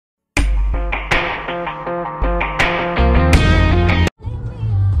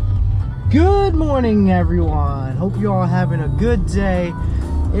Good morning, everyone. Hope you all having a good day.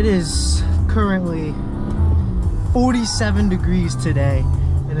 It is currently 47 degrees today,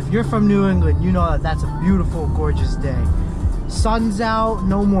 and if you're from New England, you know that that's a beautiful, gorgeous day. Sun's out,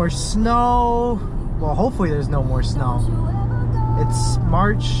 no more snow. Well, hopefully there's no more snow. It's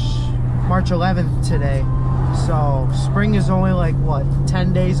March 11th today, so spring is only like what,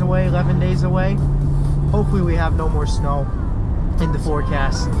 10 days away, 11 days away. Hopefully we have no more snow in the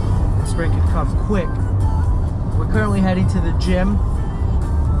forecast. Spring can come quick. We're currently heading to the gym,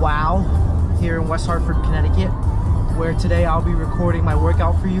 Wow, here in West Hartford, Connecticut, where today I'll be recording my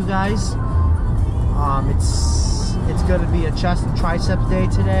workout for you guys. It's gonna be a chest and triceps day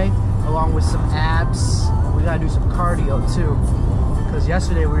today, along with some abs. We gotta do some cardio too, because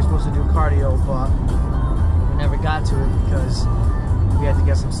yesterday we were supposed to do cardio, but we never got to it because we had to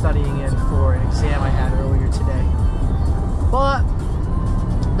get some studying in for an exam I had earlier today. But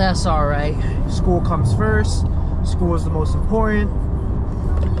that's all right. School comes first. School is the most important.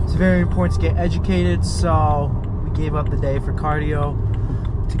 It's very important to get educated, so we gave up the day for cardio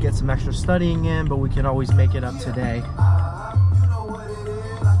to get some extra studying in, but we can always make it up today.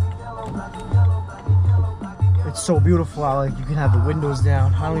 It's so beautiful out, like you can have the windows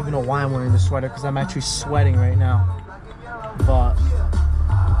down. I don't even know why I'm wearing the sweater because I'm actually sweating right now. But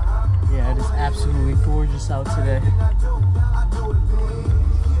yeah, it is absolutely gorgeous out today.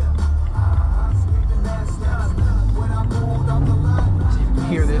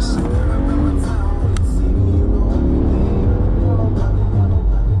 Hear this. I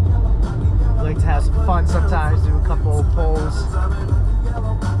like to have some fun sometimes, do a couple of pulls.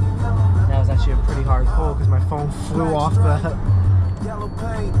 That was actually a pretty hard pull because my phone flew off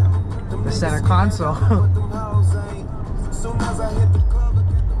the center console.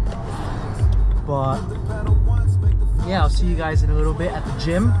 But yeah, I'll see you guys in a little bit at the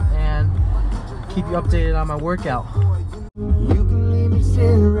gym and keep you updated on my workout.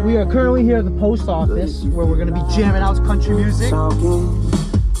 We are currently here at the post office where we're going to be jamming out country music.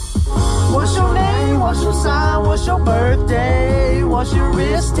 What's your name? What's your sign? What's your birthday? What's your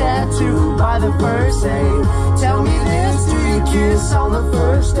wrist tattoo by the first aid? Tell me this, do you kiss on the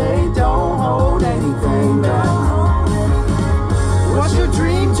first day? Don't hold anything back. What's your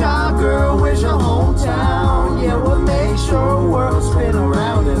dream job, girl? Where's your hometown? Yeah, what makes your world spin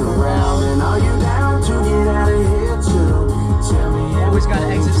around and around? And are you down to get out of here too? Always gotta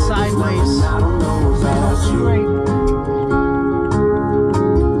exit sideways. Great.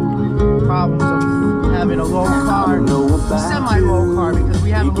 Problems of having a low car, semi-low car, because we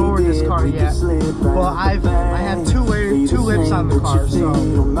haven't lowered this car yet. But I have two lifts on the car, so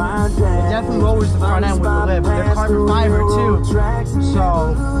it definitely lowers the front end with the lift. They're carbon fiber too,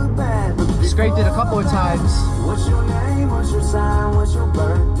 so scraped it a couple of times. What's your name? What's your sign? What's your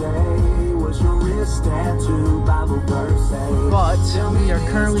birthday? But we are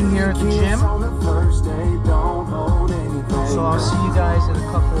currently here at the gym, so I'll see you guys in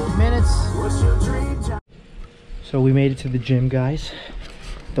a couple of minutes. So we made it to the gym, guys.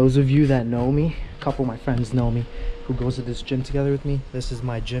 Those of you that know me, a couple of my friends know me, who goes to this gym together with me. This is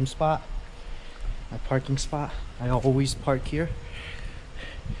my gym spot, my parking spot. I always park here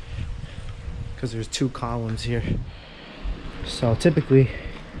because there's two columns here, so typically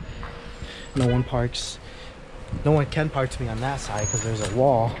no one can park to me on that side because there's a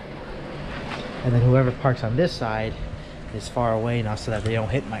wall, and then whoever parks on this side is far away now so that they don't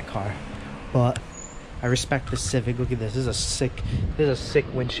hit my car. But I respect the Civic. Look at this. This is a sick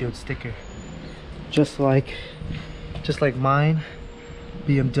windshield sticker, just like mine.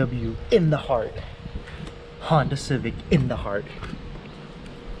 BMW in the heart, Honda Civic in the heart.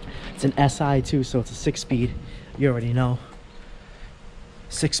 It's an SI too, so it's a 6-speed. You already know.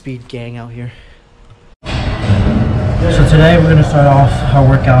 6-speed gang out here. So today we're gonna start off our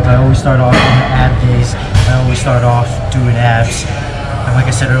workout. I always start off on the ab days. I always start off doing abs. And like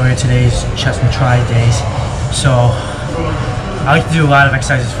I said earlier, today's chest and tri days. So I like to do a lot of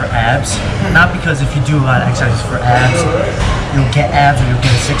exercises for abs. Not because if you do a lot of exercises for abs, you'll get abs or you'll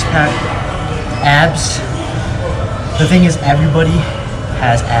get a six-pack. Abs, the thing is, everybody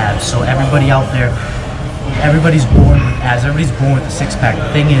has abs. So everybody out there, everybody's born with abs, everybody's born with a six-pack.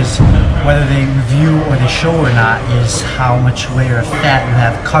 The thing is, whether they review or they show or not is how much layer of fat you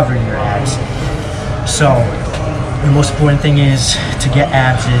have covering your abs. So the most important thing is to get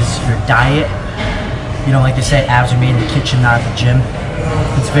abs is your diet. You know, like they say, abs are made in the kitchen, not the gym.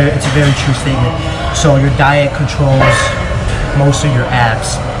 It's a very true statement. So your diet controls most of your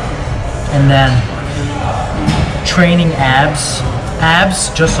abs. And then training abs,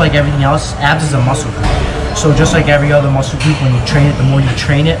 just like everything else, abs is a muscle group. So just like every other muscle group, when you train it, the more you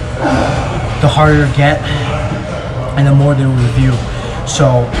train it, the harder it get, and the more they will review.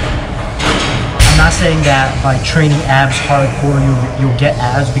 So I'm not saying that by training abs hardcore you'll get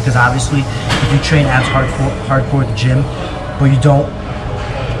abs, because obviously if you train abs hardcore at the gym, but you don't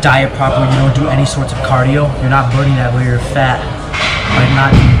diet properly, you don't do any sorts of cardio, you're not burning that layer of fat by not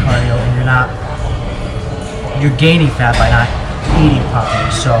doing cardio, and you're gaining fat by not eating properly.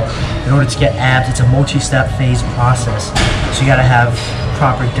 So in order to get abs, it's a multi-step phase process. So you gotta have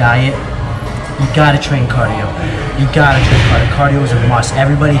proper diet, you gotta train cardio. You gotta train cardio. Cardio is a must.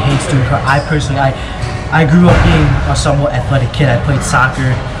 Everybody hates doing cardio. I personally, I grew up being a somewhat athletic kid. I played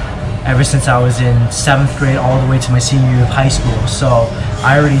soccer ever since I was in 7th grade all the way to my senior year of high school. So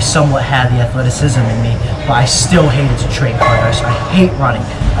I already somewhat had the athleticism in me, but I still hated to train cardio. So I hate running.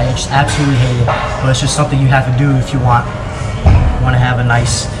 I just absolutely hate it. But it's just something you have to do if you want to have a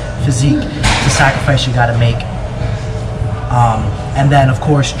nice physique. It's a sacrifice you gotta make. And then of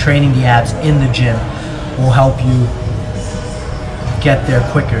course training the abs in the gym will help you get there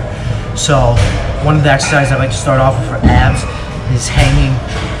quicker. So one of the exercises I like to start off with for abs is hanging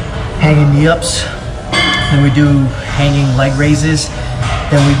knee-ups. Then we do hanging leg raises.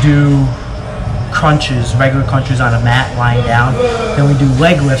 Then we do crunches, regular crunches on a mat lying down. Then we do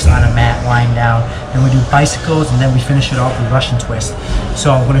leg lifts on a mat lying down. Then we do bicycles, and then we finish it off with Russian twist.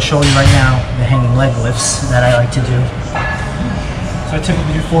 So I'm going to show you right now the hanging leg lifts that I like to do. So I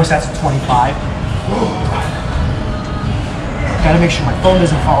typically do 4 sets of 25. Gotta make sure my phone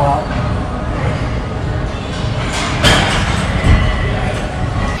doesn't fall out.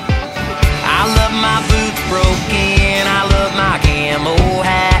 I love my boots broken, I love my camo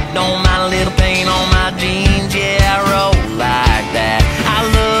hat. Don't mind a little paint on my jeans, yeah, I roll like that. I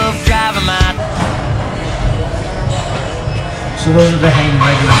love driving my... So those are the hanging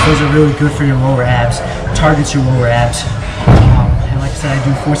leg lifts. Those are really good for your lower abs. Targets your lower abs. Like I said, I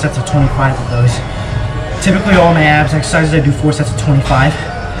do 4 sets of 25 of those. Typically all my abs exercises, I do 4 sets of 25.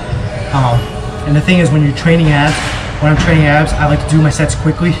 And the thing is, when you're training abs, when I'm training abs, I like to do my sets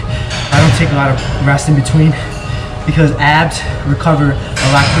quickly. I don't take a lot of rest in between, because abs recover a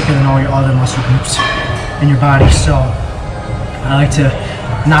lot quicker than all your other muscle groups in your body. So I like to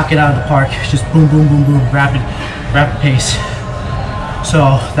knock it out of the park. Just boom, boom, boom, boom, rapid pace.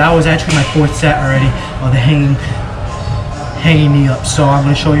 So that was actually my 4th set already of the hanging knee up. So I'm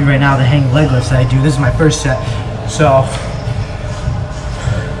going to show you right now the hanging leg lifts that I do. This is my 1st set. So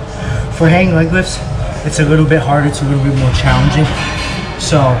for hanging leg lifts, it's a little bit harder, it's a little bit more challenging.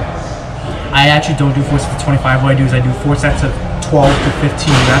 So I actually don't do 4 sets of 25. What I do is I do 4 sets of 12 to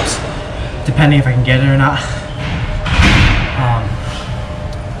 15 reps, depending if I can get it or not.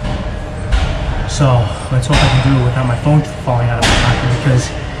 So let's hope I can do it without my phone falling out of my pocket, because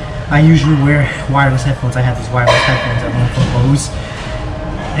I usually wear wireless headphones. I have these wireless headphones at Bose,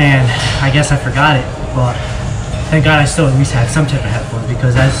 and I guess I forgot it, but thank God I still at least had some type of headphones,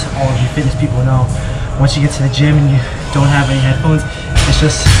 because as all of you fitness people know, once you get to the gym and you don't have any headphones, it's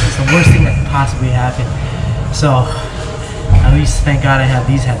the worst thing that can possibly happen. So at least thank God I have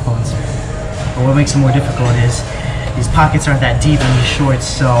these headphones. But what makes it more difficult is these pockets aren't that deep in these shorts,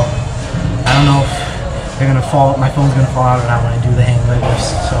 so I don't know if they're gonna fall, my phone's gonna fall out or not when I do the hang leg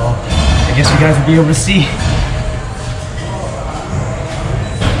lifts. So I guess you guys will be able to see.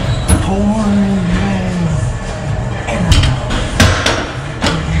 Pouring rain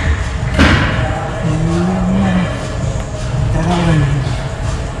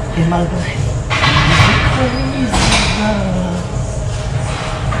in my life.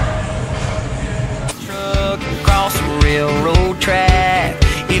 Truck across the railroad track.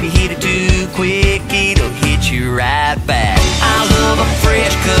 If you hit it too quick, it'll hit you right back. I love a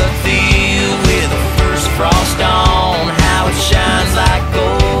fresh cut field with a first frost on. How it shines like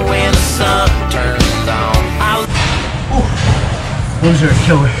gold when the sun turns on. Those are a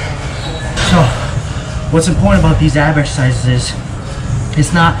killer. So what's important about these ab exercises is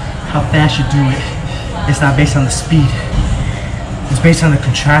it's not how fast you do it. It's not based on the speed. It's based on the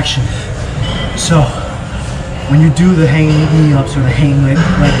contraction. So when you do the hanging knee ups or the hanging leg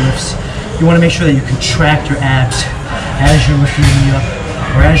lifts, you want to make sure that you contract your abs as you're lifting your knee up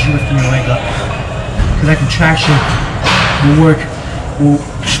or as you're lifting your leg up, because that contraction will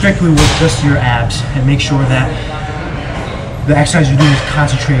strictly work just your abs, and make sure that the exercise you're doing is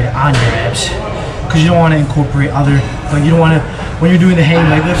concentrated on your abs, because you don't want to incorporate other, like you don't want to, when you're doing the hanging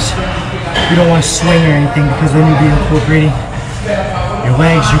leg lifts, you don't want to swing or anything, because then you'll be incorporating your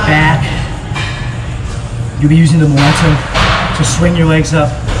legs, your back. You'll be using the momentum to swing your legs up,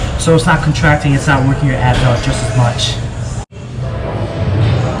 so it's not contracting, it's not working your abs out just as much.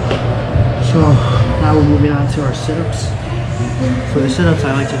 So Now we're moving on to our sit-ups. For the sit-ups,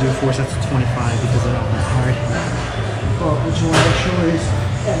 I like to do 4 sets of 25 because they're not that hard. But what you want to make sure is,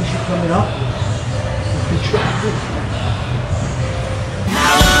 as you're coming up, contract it.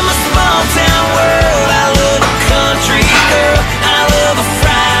 I love my small town world, I love a country girl, I love a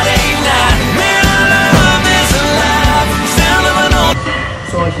Friday night, man I love this life, sound of an old.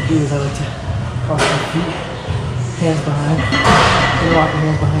 So what I like to do is I like to cross my feet, hands behind, interlock the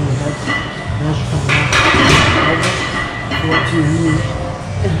hands behind your legs, and as you're coming up, go up to your knee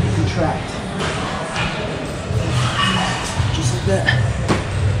and you contract. Just like that.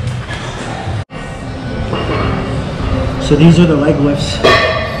 So these are the leg lifts.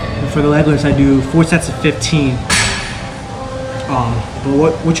 And for the leg lifts, I do 4 sets of 15.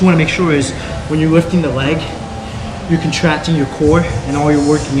 But what you want to make sure is when you're lifting the leg, you're contracting your core, and all you're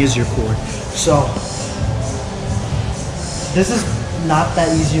working is your core. So this is not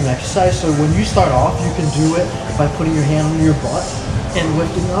that easy of an exercise. So when you start off, you can do it by putting your hand on your butt and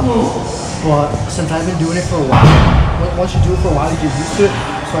lifting up. But since I've been doing it for a while, once you do it for a while, you get used to it.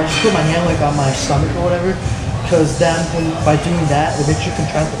 So I just put my hand like on my stomach or whatever. Because then, by doing that, it makes you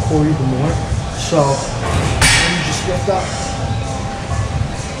contract the core even more. So, then you just lift up,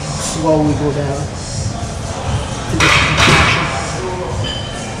 slowly go down to this contraction.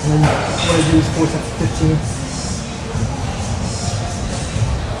 And then what I do is 4 sets of 15.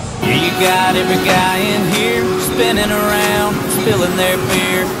 Yeah, you got every guy in here spinning around, spilling their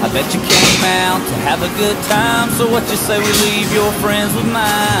beer. I bet you came out to have a good time. So what you say we leave your friends with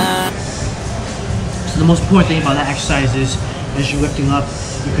mine? So the most important thing about that exercise is, as you're lifting up,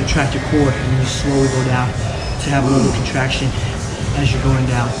 you contract your core and you slowly go down to have a little contraction as you're going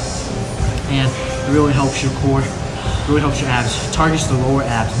down. And it really helps your core, it really helps your abs. It targets the lower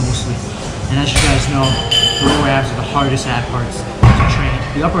abs mostly. And as you guys know, the lower abs are the hardest ab parts to train.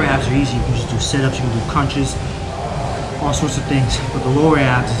 The upper abs are easy, you can just do sit-ups, you can do crunches, all sorts of things. But the lower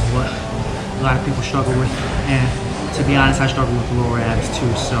abs is what a lot of people struggle with. And to be honest, I struggle with the lower abs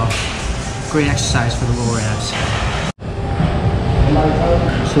too. So great exercise for the lower abs.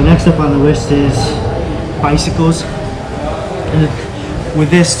 So next up on the list is bicycles. And with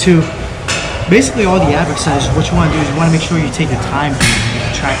this too, basically all the ab exercises, what you want to do is you want to make sure you take your time doing it, you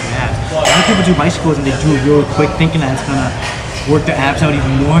contract your abs. A lot of people do bicycles and they do it real quick thinking that it's going to work their abs out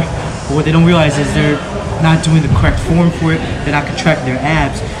even more. But what they don't realize is they're not doing the correct form for it, they're not contracting their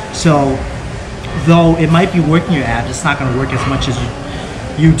abs. So though it might be working your abs, it's not going to work as much as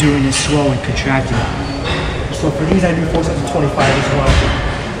you doing it slow and contracting. So for these I do 4 sets of 25 as well.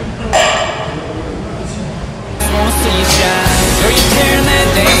 Wanna see you shine, girl, you tearing that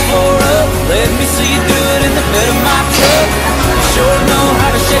dance floor up. Let me see you do it in the bed of my truck. Sure know how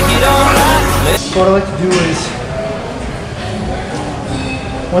to shake it all right. So what I like to do is,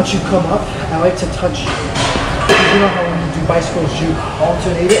 once you come up, I like to touch, you know how when you do bicycles you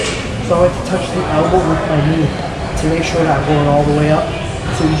alternate it? So I like to touch the elbow with my knee to make sure that I'm going all the way up.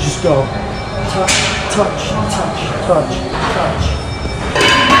 So you just go touch, touch, touch, touch, touch.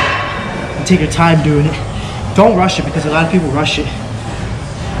 And take your time doing it. Don't rush it because a lot of people rush it.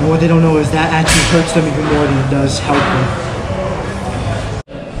 And what they don't know is that actually hurts them even more than it does help them.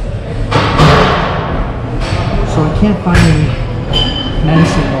 So I can't find any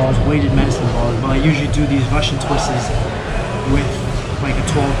medicine balls, weighted medicine balls, but I usually do these Russian twists with like a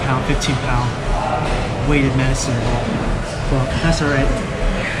 12-pound, 15-pound weighted medicine ball. But that's alright.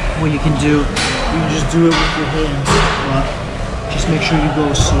 What you can do, you can just do it with your hands, but just make sure you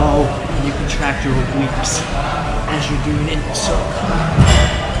go slow and you contract your obliques as you're doing it. So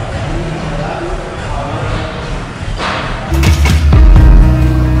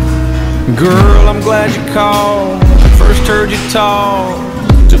girl, I'm glad you called. First heard you talk,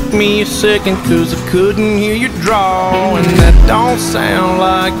 took me a second cause I couldn't hear you draw. And that don't sound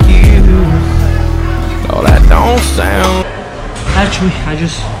like you. Oh, that don't sound. actually, I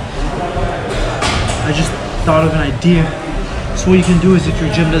just thought of an idea. So what you can do is, if your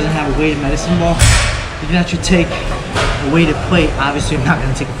gym doesn't have a weighted medicine ball, you can actually take a weighted plate. Obviously, I'm not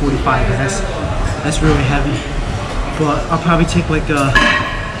gonna take a 45 because that's really heavy. But I'll probably take like a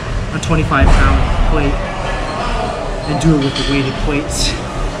 25-pound plate and do it with the weighted plates.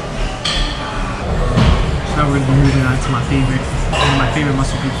 So now we're gonna be moving on to my favorite, one of my favorite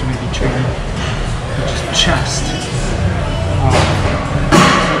muscle groups we're gonna be training, which is chest. So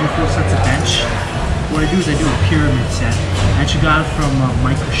I do 4 sets of bench. What I do is I do a pyramid set. I actually got it from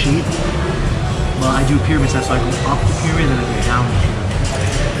Micro Sheet. Well, I do a pyramid set, so I go up the pyramid and then I go down the pyramid.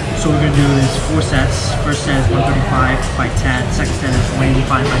 So what we're gonna do is 4 sets. First set is 135 by 10. Second set is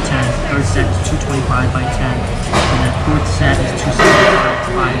 185 by 10. Third set is 225 by 10. And then fourth set is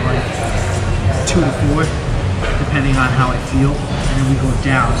 275 by 2 2 to 4, depending on how I feel, and then we go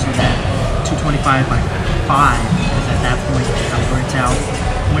down. So that 225 by 5 is at that point I'm burnt out.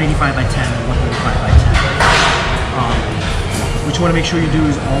 185 by 10 and 135 by 10. What you want to make sure you do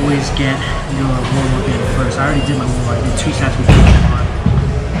is always get your warm-up in first. I already did my warm-up. I did 2 sets with each arm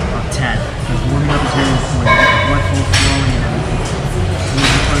of 10. Because warming up is very important. Get the blood flow flowing and everything. So this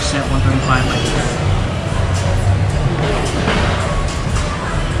is the first set, 135 by 10.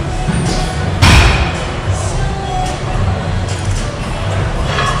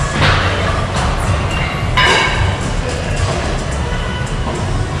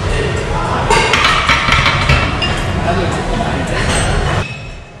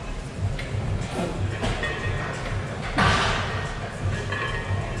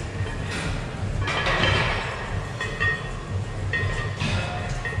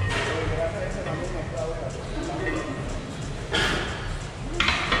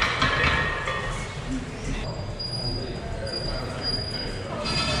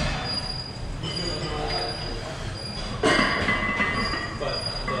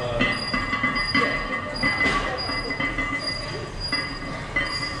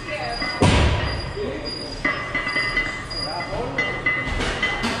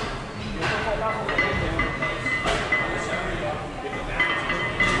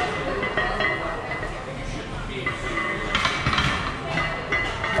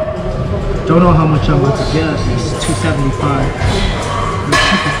 Don't know how much I'm about to get. It's 275. We're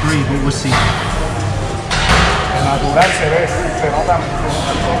 2 for 3, but we'll see.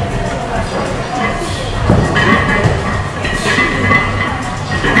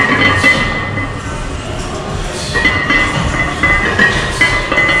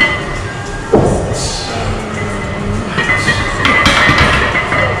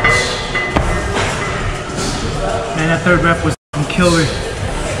 Man, that third rep was killer.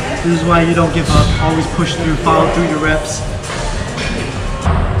 This is why you don't give up. Always push through, follow through your reps.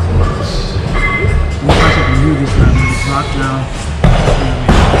 We'll try something new this time. We'll drop down.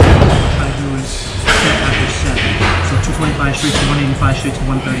 Try to do it set after set. So 225 straight to 185 straight to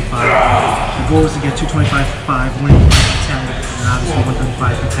 135. The goal is to get 225 for 5, 185 for 10, and obviously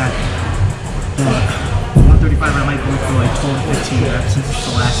 135 for 10. But 135 I might go for like 12 to 15 reps since it's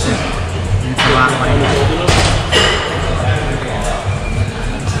the last set. And it's a lot lighter.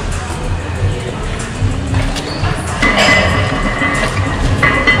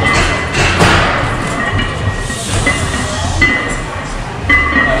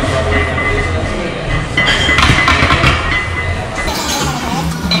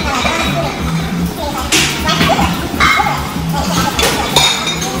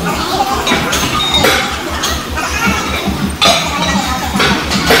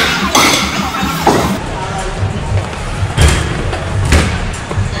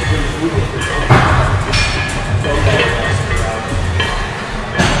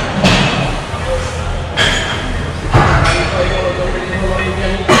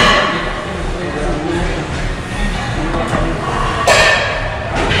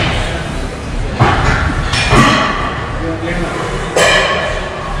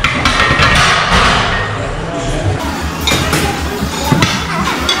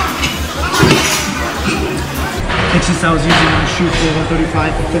 'Cause since I was using my shoe for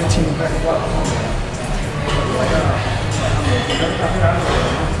 135 for 15.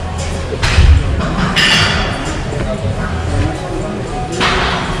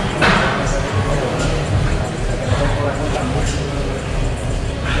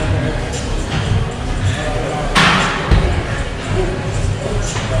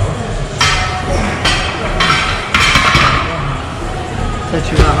 That's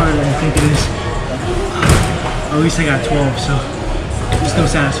a lot harder than I think it is. At least I got 12, so I'm still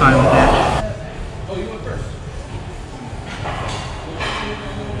satisfied with that.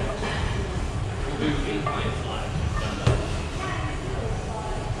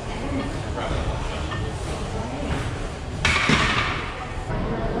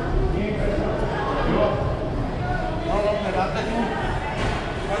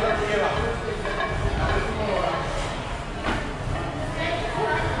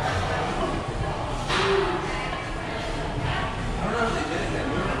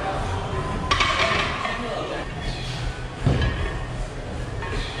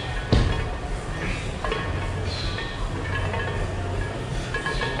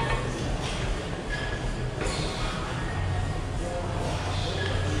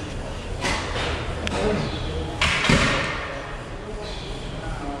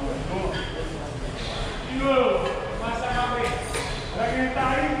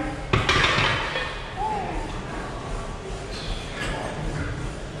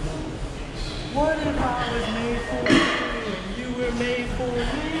 What? was made for you, and you were made for me.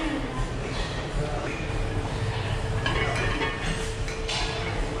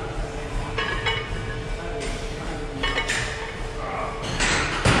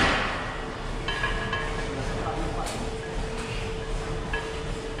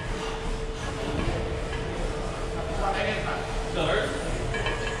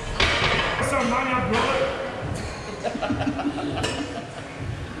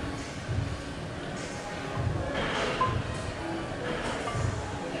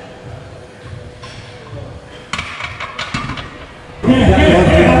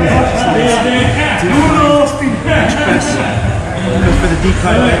 Go for the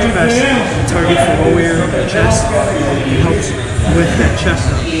decline bench press, target for lower chest, helps with that chest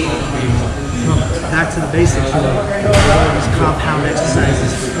up. Back to the basics, all of these compound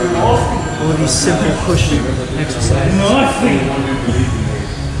exercises, all of these simple push exercises.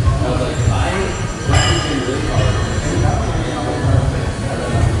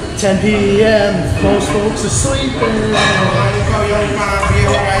 10 p.m. most folks are sleeping.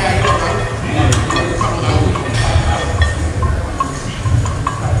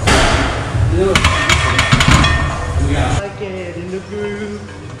 I get in the groove.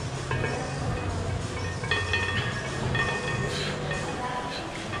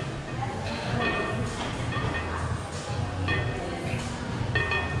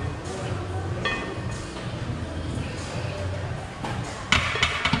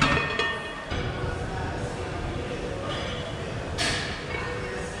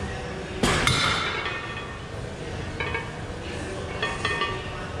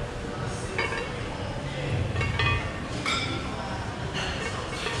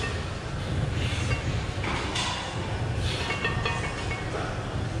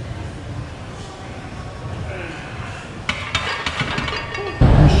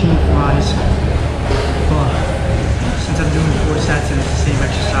 Since I'm doing 4 sets and it's the same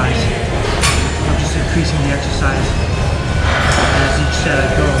exercise, I'm just increasing the exercise as each set I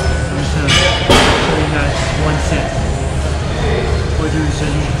go. I'm just going to show you guys 1 set. What I do is I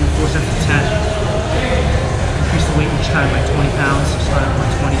usually do 4 sets of 10. Increase the weight each time by 20 pounds. Start at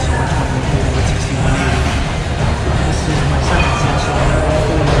 120, so 120, 160, 180. This is my second set, so I'm going to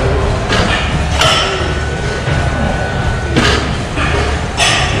go 4.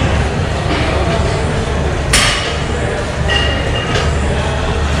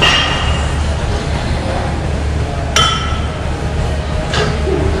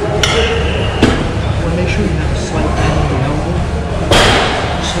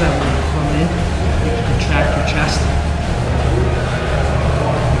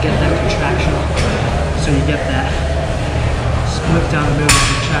 So you get that split down the middle of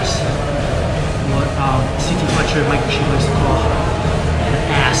your chest, what CT Fletcher Mike Machine likes to call an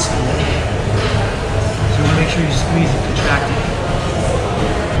ass split. So you want to make sure you squeeze and contract it.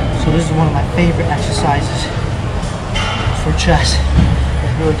 So this is one of my favorite exercises for chest. You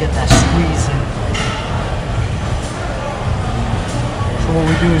really get that squeeze in. So what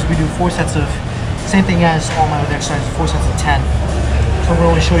we do is we do 4 sets of, same thing as all my other exercises, 4 sets of 10. So I'm going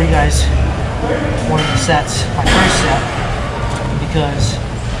to only show you guys one of the sets, my first set, because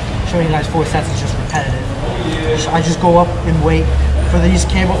showing you guys 4 sets is just repetitive. So I just go up in weight. For these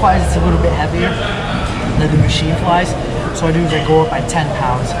cable flies, it's a little bit heavier than the machine flies. So what I do is I go up by 10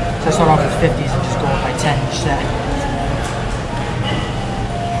 pounds. So I start off with 50s and just go up by 10 each set.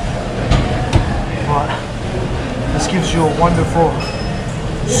 But this gives you a wonderful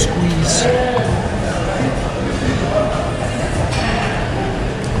squeeze.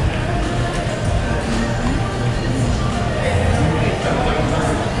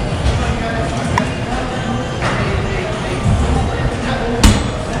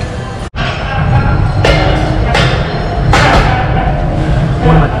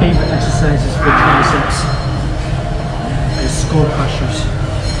 Favorite exercises for triceps is skull crushers,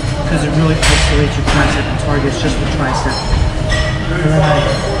 because it really isolates your tricep and targets just the tricep. And then I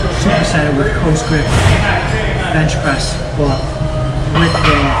superset it with coast grip bench press, but with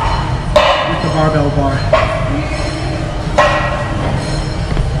the barbell bar.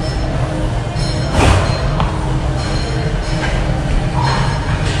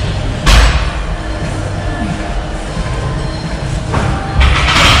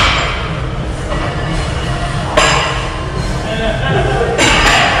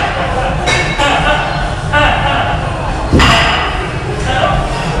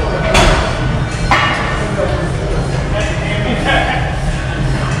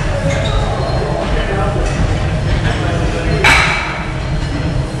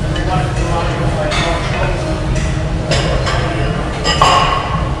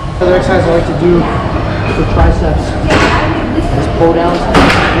 Another exercise I like to do for triceps is pull downs.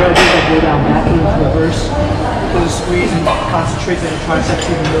 What I do is I go down backwards, reverse, pull the squeeze, and concentrate on the triceps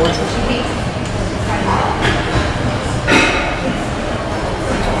even more.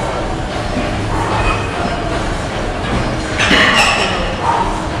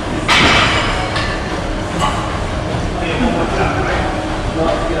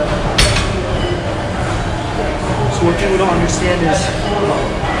 So what people don't understand is,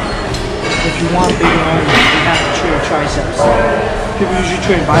 if you want bigger arms, you have to train triceps. People usually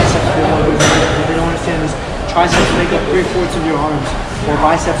train biceps if they want bigger arms, but they don't understand is triceps make up 3/4 of your arms, or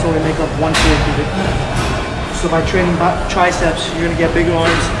biceps only make up 1/4 of it. So by training triceps, you're going to get bigger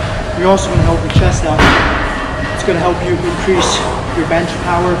arms. You're also going to help your chest out. It's going to help you increase your bench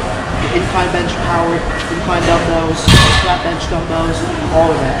power, your incline bench power, incline dumbbells, flat bench dumbbells, all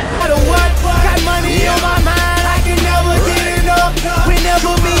of that. Got money on my mind, I can never get enough.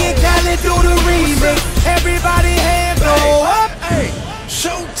 Whenever me and Khaled do the remix, everybody hands go up. Hey,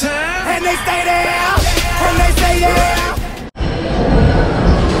 showtime. And they stay there, and they stay there.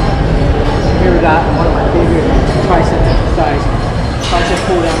 Here we got one of my favorite tricep exercises. Tricep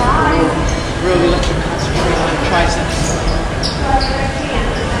pull down. Really let you concentrate on the triceps.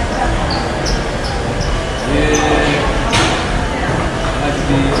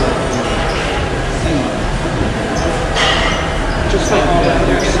 Just like all the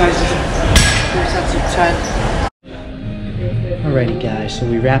other exercises, 4 sets of 10. Alrighty guys, so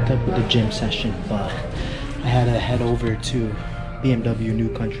we wrapped up with the gym session, but I had to head over to BMW New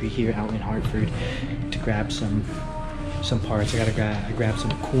Country here out in Hartford to grab some parts. I grabbed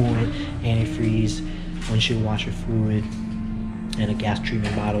some coolant, antifreeze, windshield washer fluid, and a gas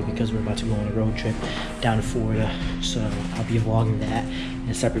treatment bottle because we're about to go on a road trip down to Florida. So I'll be vlogging that in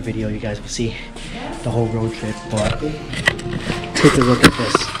a separate video. You guys will see the whole road trip, but take a look at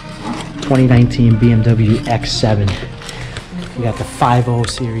this 2019 BMW X7. We got the 5.0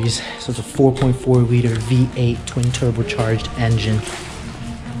 series, so it's a 4.4 liter V8 twin turbocharged engine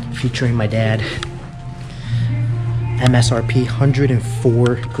featuring my dad. MSRP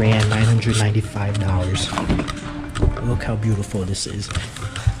 $104,995. Look how beautiful this is.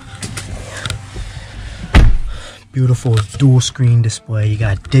 Beautiful dual screen display. You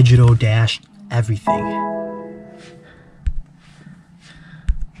got digital dash, everything.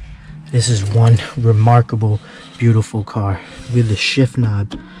 This is one remarkable, beautiful car. With the shift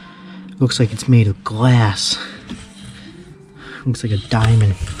knob. Looks like it's made of glass. Looks like a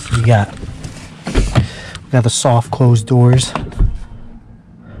diamond. We got the soft closed doors.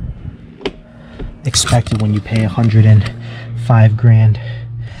 Expected when you pay $105,000.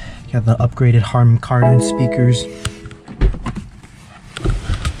 You got the upgraded Harman Kardon speakers.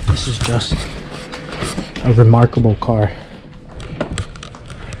 This is just a remarkable car.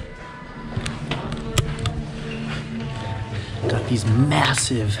 Got these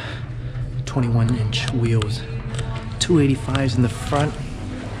massive 21-inch wheels. 285s in the front.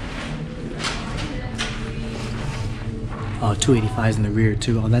 Oh, 285s in the rear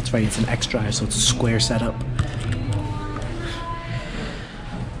too. Oh, that's right, it's an X-Drive, so it's a square setup.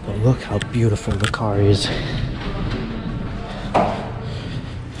 But look how beautiful the car is.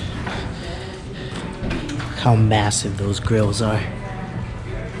 Look how massive those grills are.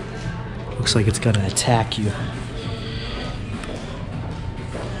 Looks like it's gonna attack you.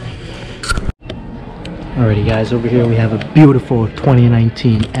 Alrighty guys, over here we have a beautiful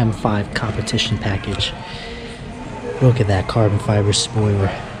 2019 M5 competition package. Look at that carbon fiber spoiler.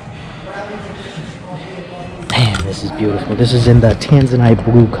 Damn, this is beautiful. This is in the Tanzanite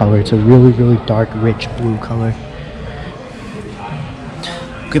blue color. It's a really, really dark, rich blue color.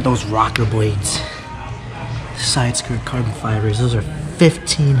 Look at those rocker blades. The side skirt carbon fibers. Those are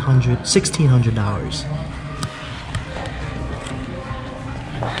 $1,600.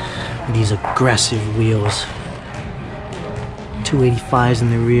 These aggressive wheels. 285s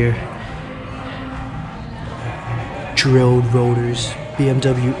in the rear. Drilled rotors,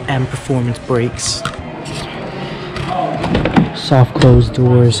 BMW M performance brakes, soft closed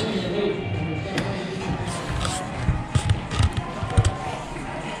doors.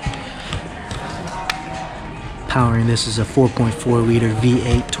 Powering this is a 4.4 liter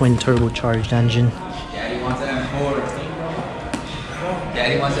V8 twin turbocharged engine. Daddy wants an M4.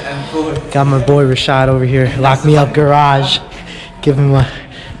 Daddy wants an M4. Got my boy Rashad over here. Lock Me Up Garage. Give him a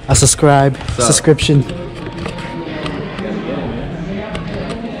subscription.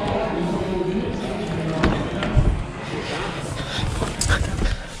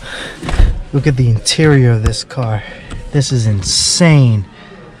 Look at the interior of this car. This is insane.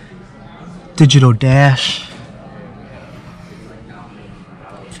 Digital dash.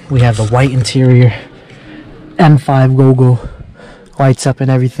 We have the white interior. M5 logo, lights up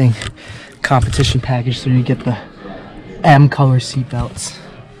and everything. Competition package, so you get the M color seatbelts.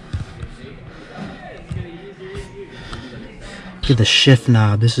 Look at the shift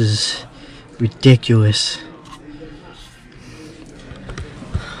knob. This is ridiculous.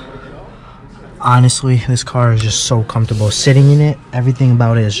 Honestly, this car is just so comfortable. Sitting in it, everything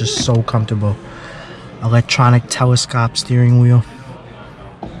about it is just so comfortable. Electronic telescope steering wheel.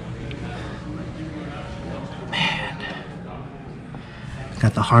 Man.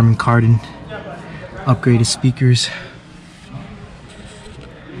 Got the Harman Kardon upgraded speakers.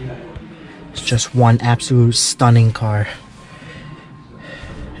 It's just one absolute stunning car.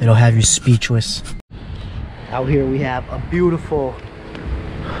 It'll have you speechless. Out here we have a beautiful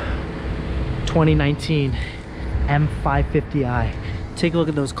 2019 M550i. Take a look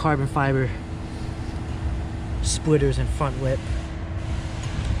at those carbon fiber splitters and front lip.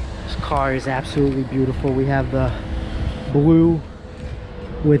 This car is absolutely beautiful. We have the blue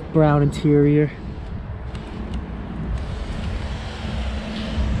with brown interior.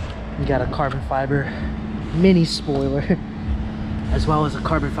 We got a carbon fiber mini spoiler as well as a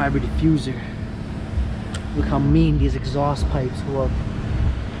carbon fiber diffuser. Look how mean these exhaust pipes look.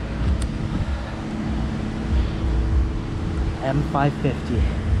 M550.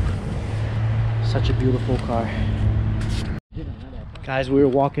 Such a beautiful car. Guys, we were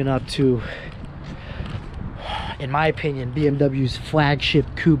walking up to, in my opinion, BMW's flagship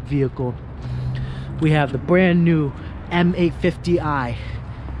coupe vehicle. We have the brand new M850i.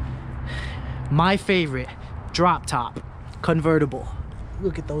 My favorite, drop top, convertible.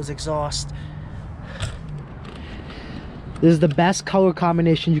 Look at those exhausts. This is the best color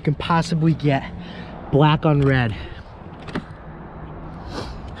combination you can possibly get. Black on red.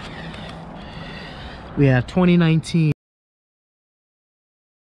 We have 2019